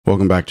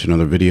Welcome back to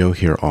another video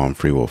here on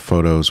Free Will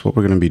Photos. What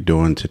we're going to be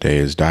doing today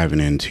is diving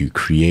into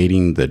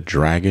creating the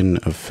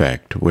Dragan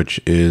effect,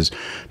 which is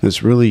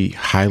this really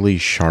highly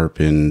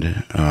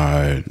sharpened,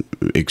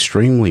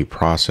 extremely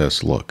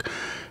processed look.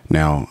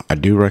 Now, I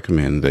do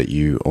recommend that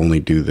you only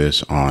do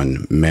this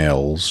on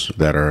males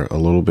that are a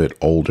little bit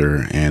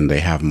older and they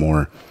have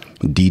more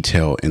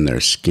detail in their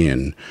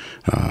skin.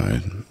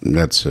 I'm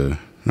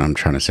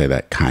trying to say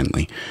that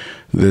kindly.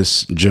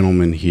 This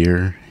gentleman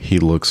here, he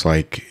looks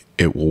like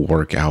it will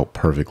work out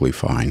perfectly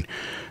fine.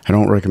 I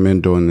don't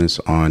recommend doing this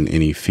on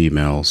any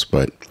females,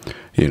 but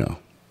you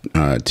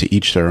know, to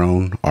each their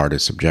own. Art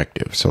is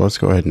subjective. So let's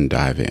go ahead and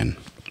dive in.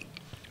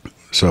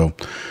 So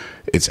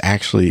it's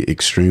actually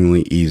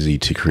extremely easy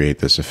to create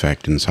this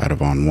effect inside of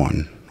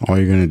ON1. All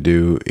you're going to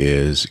do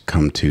is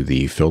come to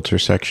the filter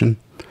section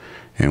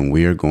and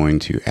we are going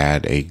to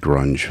add a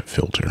grunge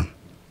filter.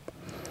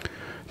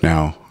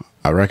 Now,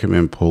 I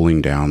recommend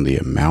pulling down the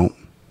amount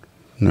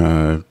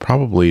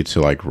probably to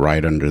like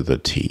right under the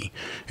T,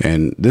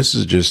 and this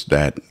is just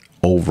that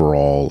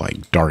overall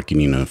like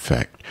darkening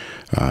effect.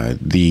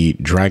 The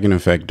Dragan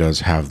effect does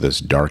have this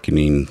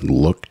darkening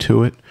look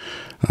to it,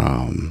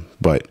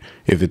 but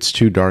if it's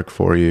too dark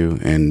for you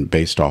and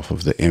based off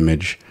of the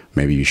image,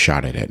 maybe you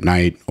shot it at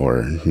night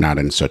or not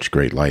in such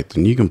great light,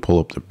 then you can pull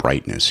up the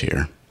brightness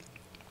here.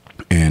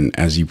 And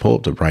as you pull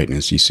up the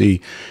brightness, you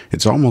see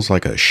it's almost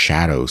like a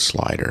shadow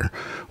slider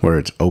where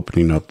it's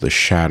opening up the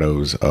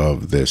shadows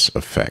of this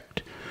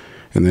effect.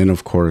 And then,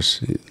 of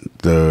course,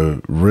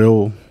 the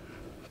real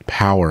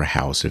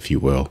powerhouse, if you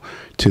will,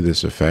 to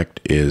this effect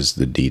is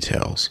the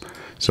details.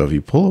 So if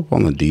you pull up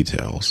on the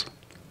details,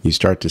 you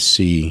start to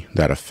see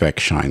that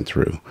effect shine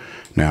through.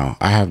 Now,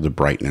 I have the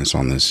brightness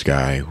on this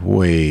guy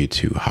way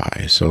too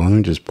high. So let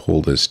me just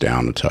pull this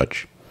down a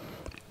touch.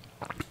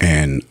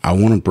 And I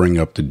want to bring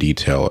up the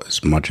detail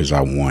as much as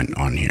I want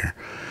on here.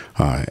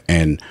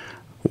 And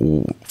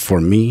for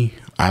me,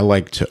 I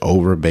like to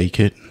over bake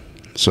it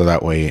so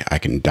that way I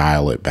can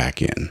dial it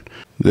back in.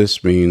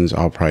 This means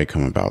I'll probably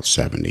come about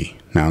 70.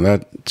 Now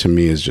that to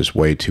me is just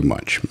way too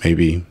much.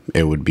 Maybe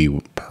it would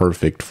be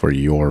perfect for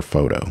your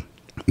photo.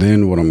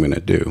 Then what I'm going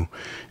to do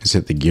is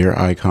hit the gear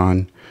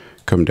icon,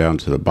 come down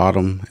to the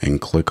bottom and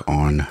click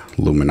on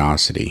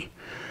luminosity.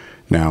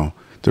 Now,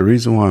 the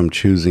reason why I'm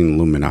choosing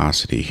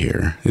luminosity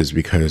here is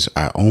because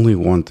I only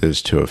want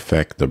this to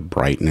affect the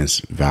brightness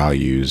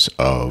values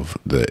of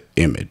the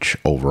image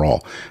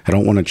overall. I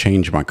don't want to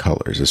change my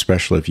colors,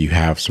 especially if you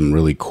have some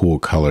really cool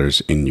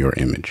colors in your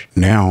image.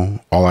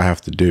 Now, all I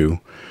have to do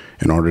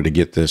in order to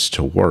get this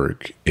to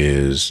work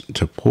is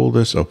to pull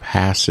this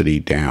opacity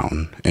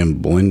down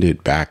and blend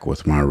it back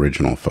with my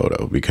original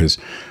photo, because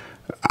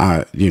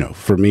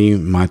for me,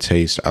 my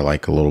taste, I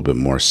like a little bit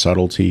more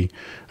subtlety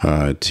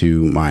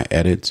to my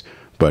edits.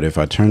 But if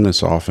I turn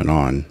this off and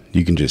on,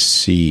 you can just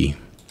see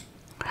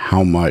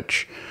how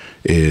much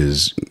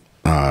is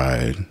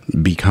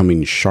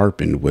becoming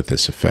sharpened with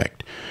this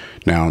effect.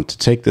 Now, to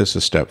take this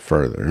a step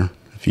further,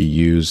 if you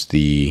use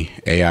the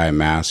AI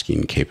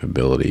masking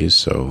capabilities,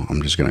 so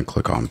I'm just going to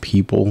click on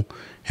people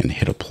and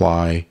hit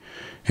apply,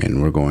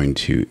 and we're going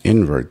to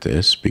invert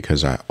this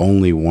because I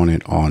only want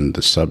it on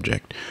the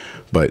subject.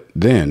 But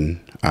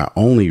then I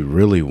only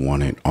really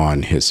want it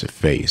on his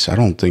face. I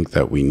don't think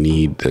that we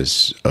need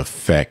this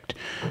effect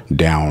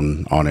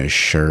down on his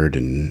shirt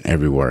and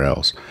everywhere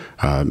else.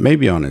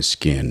 Maybe on his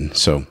skin.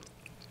 So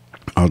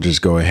I'll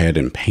just go ahead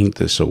and paint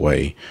this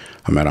away.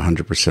 I'm at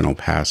 100%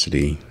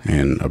 opacity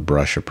and a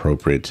brush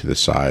appropriate to the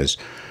size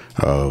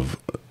of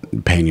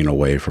painting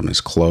away from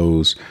his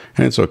clothes.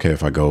 And it's okay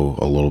if I go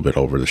a little bit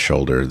over the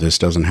shoulder. This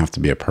doesn't have to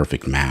be a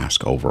perfect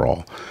mask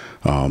overall.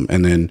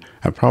 And then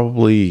I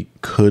probably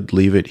could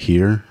leave it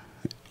here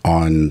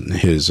on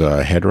his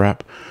head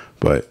wrap,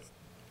 but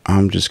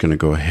I'm just going to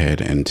go ahead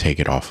and take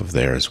it off of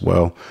there as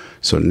well.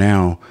 So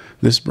now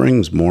this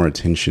brings more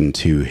attention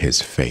to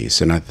his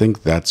face, and I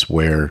think that's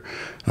where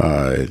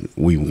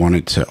we want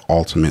it to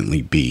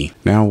ultimately be.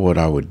 Now what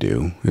I would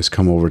do is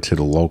come over to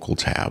the local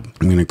tab.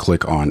 I'm going to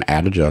click on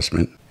add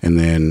adjustment, and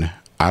then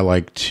I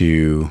like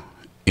to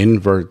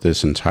invert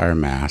this entire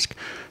mask.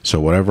 So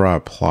whatever I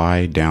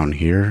apply down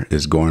here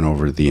is going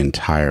over the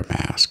entire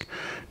mask.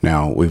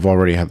 Now, we've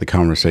already had the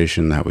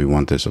conversation that we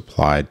want this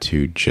applied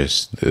to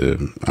just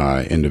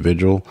the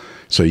individual.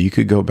 So you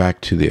could go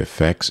back to the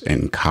effects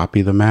and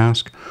copy the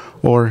mask,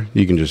 or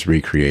you can just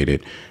recreate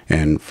it.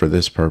 And for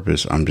this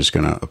purpose, I'm just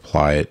going to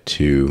apply it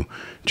to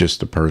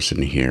just the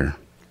person here.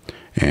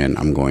 And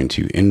I'm going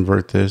to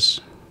invert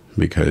this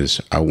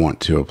because I want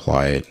to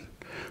apply it.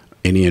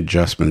 Any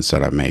adjustments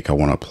that I make, I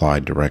want to apply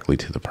directly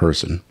to the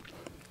person.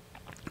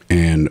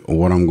 And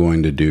what I'm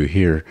going to do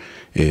here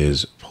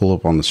is pull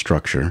up on the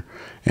structure,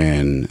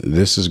 and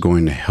this is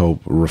going to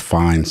help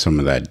refine some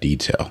of that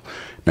detail.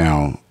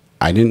 Now,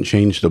 I didn't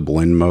change the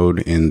blend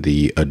mode in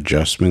the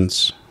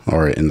adjustments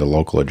or in the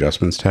local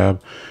adjustments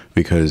tab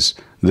because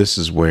this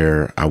is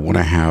where I want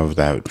to have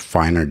that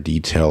finer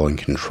detail and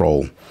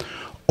control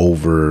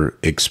over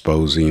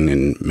exposing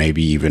and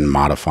maybe even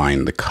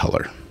modifying the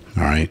color.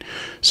 All right.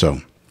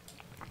 So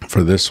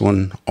For this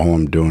one, all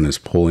I'm doing is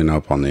pulling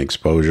up on the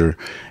exposure,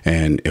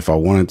 and if I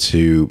wanted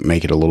to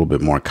make it a little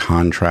bit more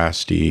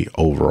contrasty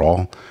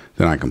overall,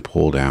 then I can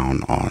pull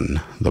down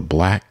on the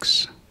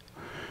blacks,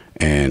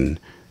 and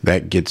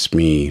that gets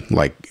me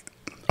like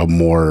a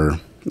more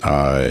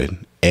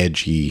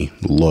edgy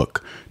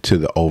look to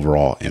the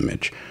overall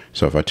image.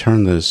 So if I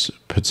turn this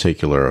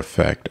particular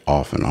effect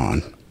off and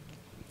on,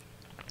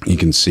 you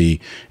can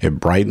see it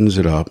brightens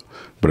it up,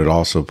 but it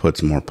also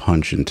puts more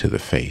punch into the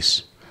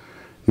face.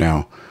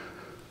 Now,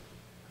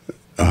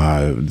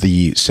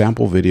 the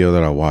sample video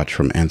that I watched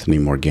from Anthony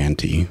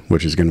Morganti,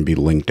 which is going to be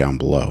linked down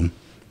below,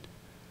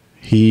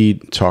 he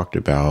talked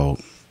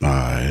about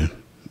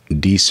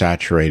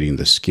desaturating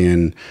the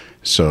skin.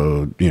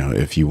 So,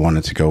 if you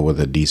wanted to go with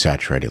a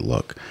desaturated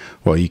look,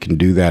 well, you can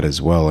do that as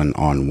well in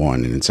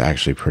ON1, and it's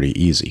actually pretty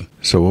easy.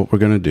 So what we're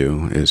going to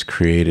do is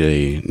create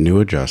a new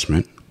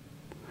adjustment,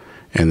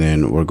 and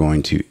then we're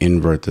going to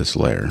invert this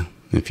layer.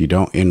 If you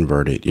don't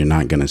invert it, you're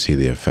not going to see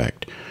the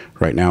effect.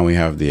 Right now we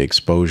have the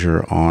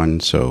exposure on,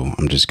 so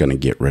I'm just going to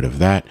get rid of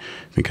that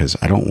because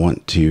I don't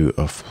want to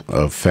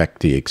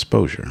affect the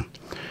exposure.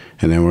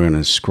 And then we're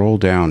going to scroll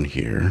down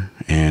here,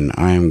 and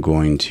I am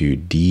going to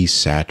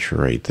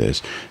desaturate this.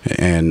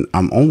 And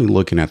I'm only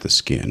looking at the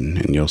skin,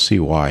 and you'll see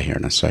why here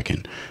in a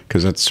second,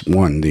 because that's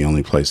the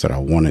only place that I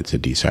want it to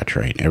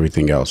desaturate.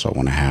 Everything else I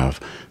want to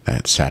have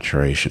that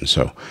saturation.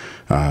 So,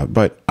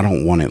 but I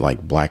don't want it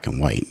like black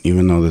and white.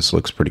 Even though this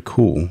looks pretty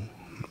cool,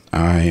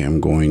 I am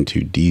going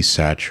to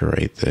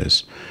desaturate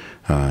this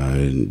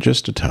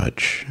just a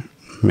touch,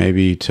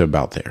 maybe to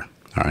about there.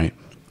 All right.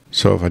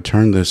 So if I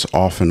turn this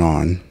off and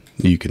on,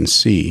 you can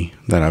see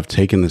that I've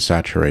taken the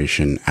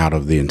saturation out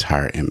of the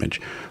entire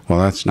image. Well,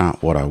 that's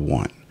not what I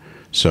want.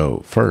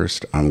 So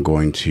first, I'm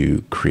going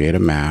to create a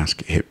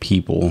mask, hit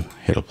people,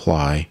 hit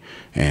apply,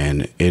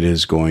 and it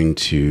is going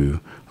to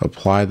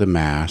apply the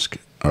mask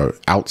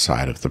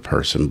outside of the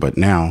person, but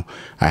now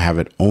I have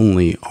it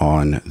only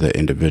on the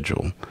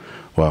individual.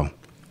 Well,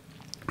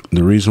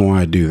 the reason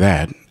why I do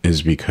that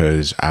is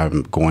because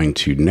I'm going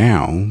to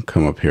now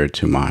come up here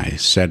to my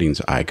settings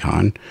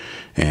icon,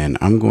 and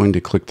I'm going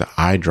to click the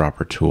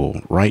eyedropper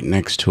tool right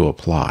next to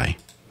apply.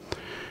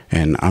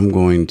 And I'm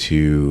going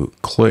to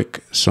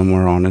click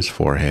somewhere on his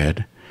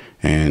forehead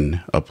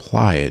and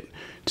apply it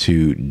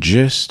to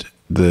just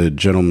the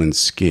gentleman's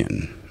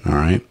skin. All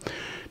right.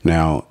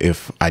 Now,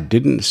 if I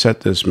didn't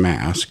set this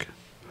mask,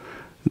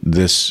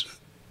 this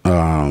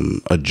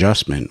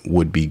adjustment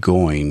would be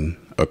going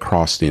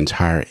across the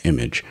entire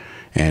image,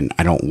 and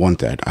I don't want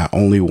that. I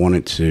only want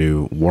it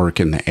to work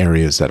in the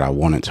areas that I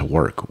want it to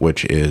work,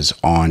 which is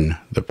on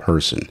the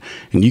person.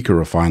 And you can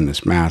refine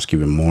this mask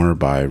even more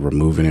by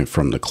removing it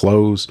from the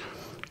clothes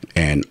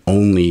and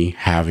only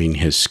having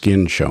his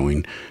skin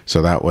showing.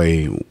 So that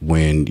way,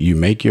 when you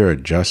make your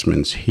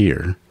adjustments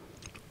here,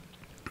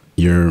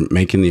 you're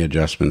making the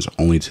adjustments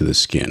only to the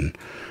skin.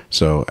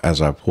 So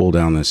as I pull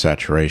down the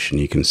saturation,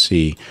 you can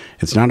see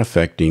it's not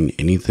affecting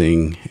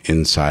anything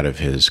inside of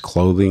his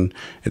clothing.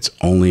 It's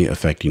only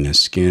affecting his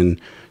skin.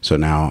 So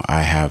now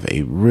I have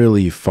a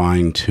really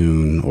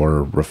fine-tuned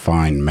or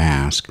refined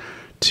mask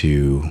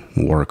to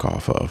work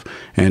off of.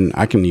 And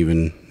I can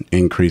even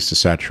increase the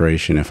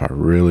saturation if I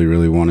really,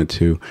 really wanted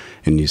to.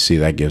 And you see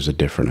that gives a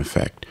different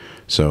effect.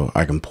 So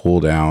I can pull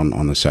down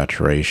on the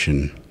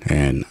saturation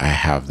and I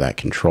have that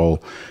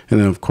control. And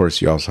then of course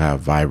you also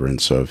have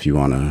vibrance. So if you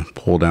want to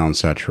pull down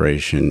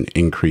saturation,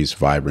 increase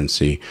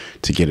vibrancy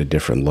to get a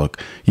different look,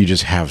 you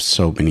just have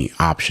so many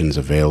options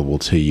available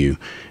to you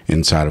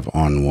inside of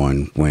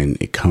ON1 when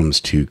it comes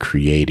to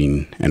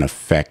creating an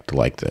effect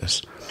like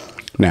this.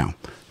 Now,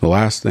 the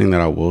last thing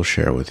that I will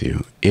share with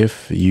you,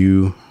 if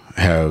you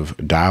have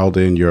dialed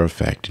in your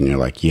effect and you're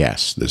like,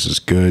 yes, this is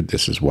good,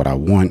 this is what I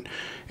want,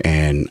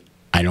 and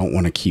I don't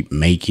want to keep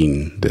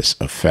making this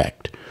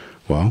effect.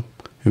 Well,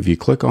 if you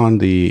click on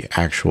the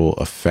actual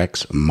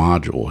effects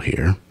module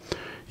here,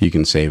 you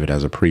can save it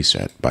as a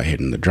preset by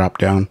hitting the drop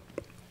down,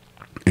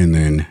 and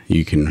then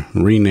you can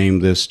rename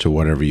this to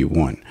whatever you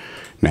want.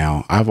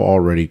 Now, I've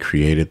already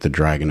created the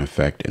Dragan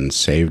effect and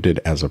saved it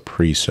as a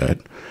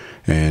preset,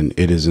 and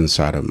it is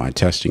inside of my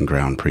testing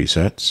ground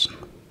presets.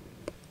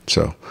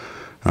 So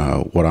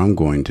what I'm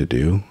going to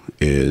do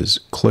is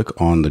click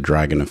on the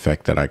Dragan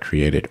effect that I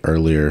created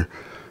earlier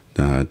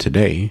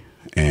today,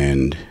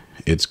 and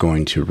it's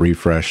going to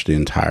refresh the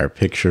entire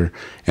picture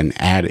and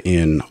add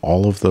in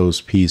all of those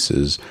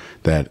pieces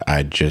that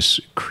I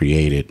just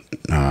created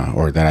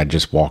or that I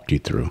just walked you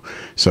through.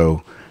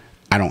 So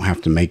I don't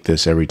have to make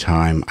this every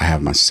time. I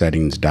have my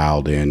settings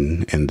dialed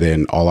in, and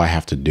then all I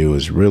have to do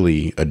is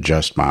really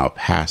adjust my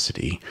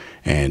opacity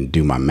and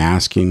do my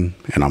masking,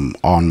 and I'm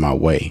on my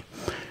way.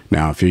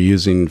 Now, if you're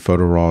using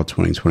Photo Raw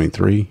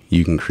 2023,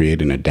 you can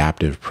create an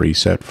adaptive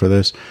preset for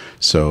this.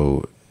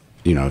 So,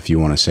 you know, if you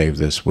want to save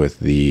this with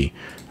the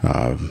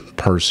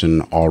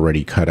person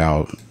already cut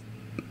out,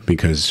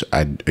 because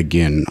I,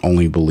 again,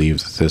 only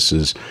believe that this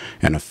is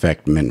an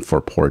effect meant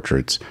for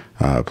portraits,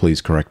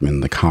 please correct me in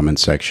the comment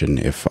section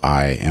if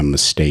I am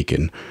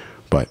mistaken.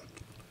 But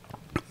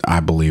I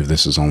believe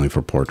this is only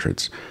for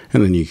portraits.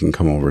 And then you can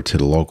come over to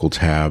the local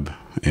tab,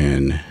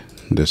 and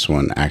this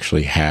one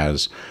actually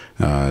has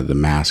the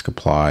mask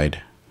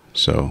applied.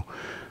 So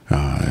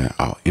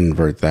I'll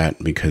invert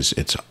that because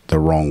it's the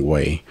wrong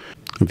way.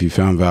 If you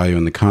found value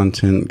in the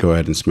content, go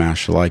ahead and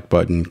smash the like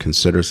button,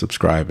 consider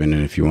subscribing,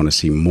 and if you want to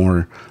see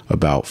more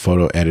about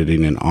photo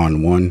editing in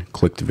ON1,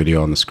 click the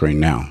video on the screen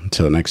now.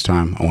 Until next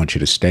time, I want you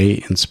to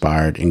stay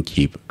inspired and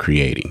keep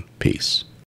creating. Peace.